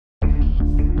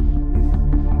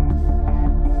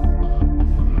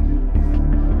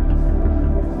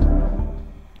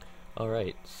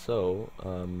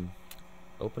Open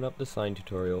up the sign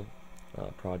tutorial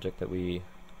project that we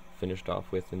finished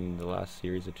off with in the last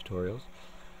series of tutorials.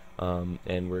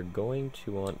 And we're going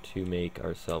to want to make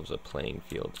ourselves a playing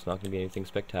field. It's not going to be anything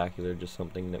spectacular, just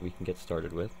something that we can get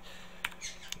started with.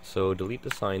 So delete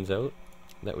the signs out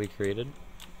that we created,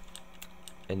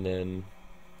 and then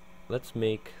let's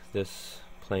make this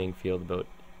playing field about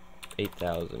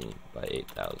 8,000 by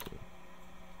 8,000.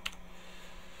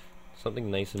 Something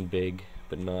nice and big,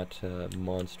 but not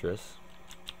monstrous.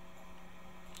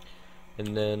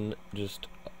 And then just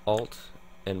Alt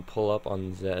and pull up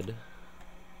on Z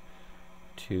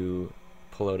to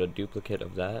pull out a duplicate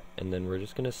of that, and then we're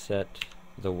just going to set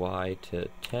the Y to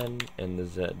 10 and the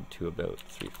Z to about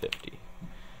 350.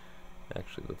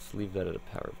 Actually, let's leave that at a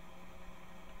power of,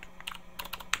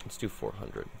 let's do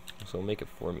 400. So we'll make it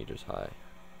 4 meters high.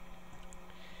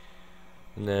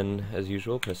 And then, as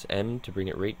usual, press N to bring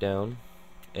it right down.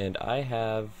 And I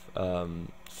have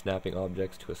snapping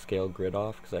objects to a scale grid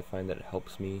off because I find that it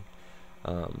helps me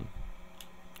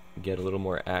get a little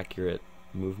more accurate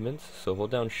movements. So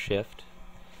hold down Shift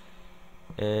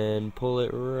and pull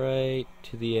it right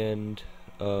to the end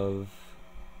of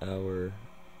our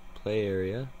play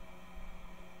area.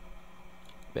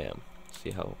 Bam.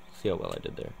 See how well I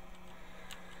did there.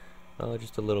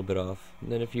 Just a little bit off.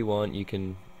 And then if you want, you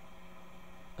can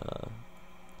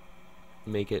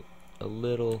make it a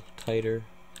little tighter.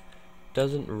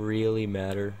 Doesn't really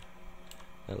matter.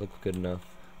 That looks good enough.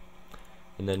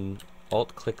 And then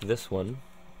Alt click this one,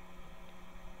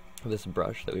 this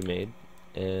brush that we made,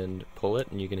 and pull it,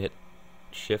 and you can hit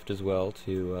Shift as well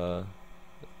to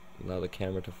allow the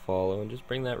camera to follow, and just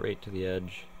bring that right to the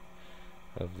edge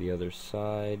of the other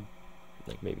side,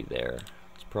 like maybe there.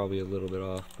 It's probably a little bit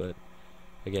off, but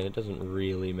again, it doesn't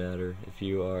really matter. If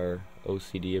you are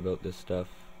OCD about this stuff,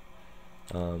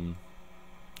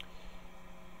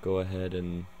 go ahead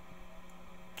and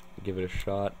give it a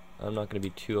shot. I'm not going to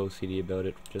be too OCD about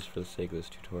it just for the sake of this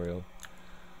tutorial.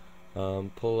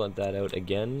 Pull that out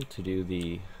again to do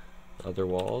the other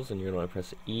walls, and you're going to want to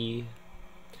press E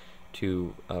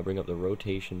to bring up the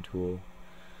rotation tool,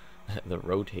 the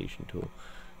rotation tool,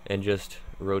 and just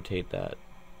rotate that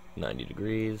 90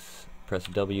 degrees. Press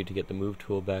W to get the move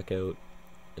tool back out,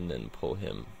 and then pull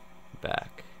him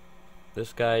back.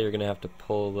 This guy you're going to have to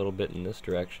pull a little bit in this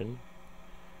direction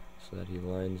so that he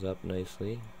lines up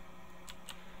nicely.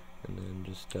 And then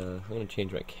just, I'm going to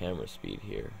change my camera speed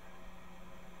here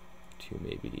to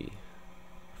maybe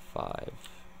 5.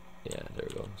 Yeah, there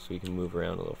we go. So we can move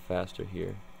around a little faster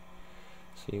here.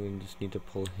 So you just need to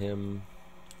pull him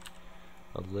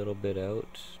a little bit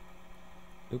out.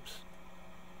 Oops.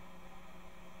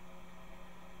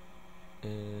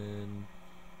 And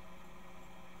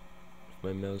if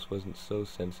my mouse wasn't so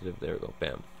sensitive, there we go,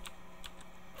 bam.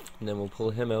 And then we'll pull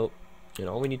him out, and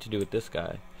all we need to do with this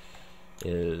guy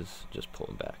is just pull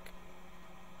him back.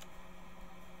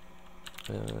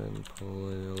 And pull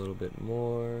in a little bit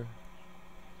more.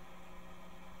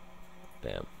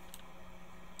 Bam.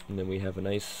 And then we have a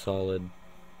nice solid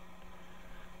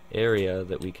area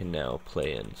that we can now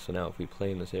play in. So now if we play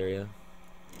in this area,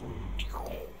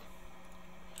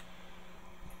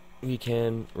 we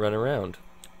can run around,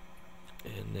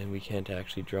 and then we can't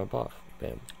actually jump off.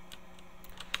 Bam.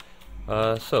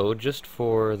 So just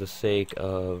for the sake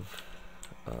of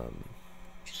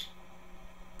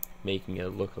making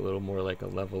it look a little more like a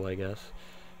level, I guess,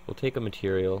 we'll take a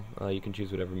material. You can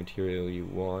choose whatever material you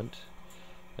want,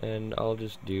 and I'll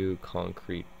just do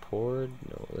concrete poured.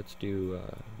 No, let's do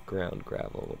ground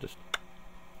gravel. We'll just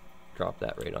drop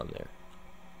that right on there.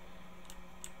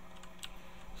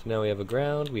 So now we have a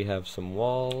ground, we have some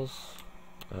walls,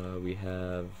 we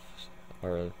have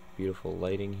our beautiful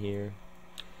lighting here.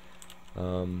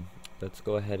 Let's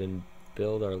go ahead and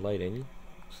build our lighting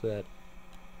so that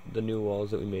the new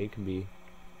walls that we made can be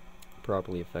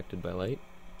properly affected by light.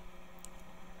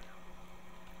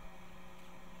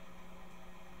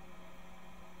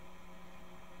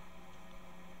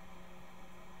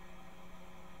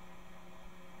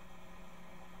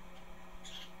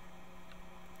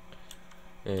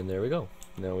 And there we go.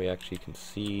 Now we actually can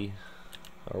see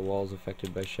our walls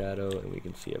affected by shadow, and we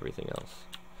can see everything else.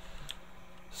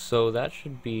 So that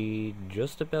should be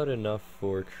just about enough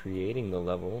for creating the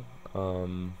level.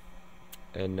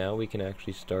 And now we can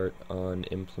actually start on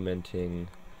implementing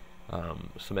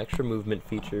some extra movement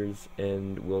features,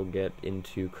 and we'll get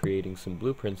into creating some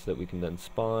blueprints that we can then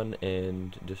spawn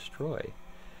and destroy.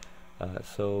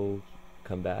 So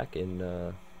come back in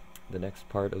the next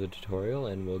part of the tutorial,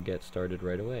 and we'll get started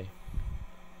right away.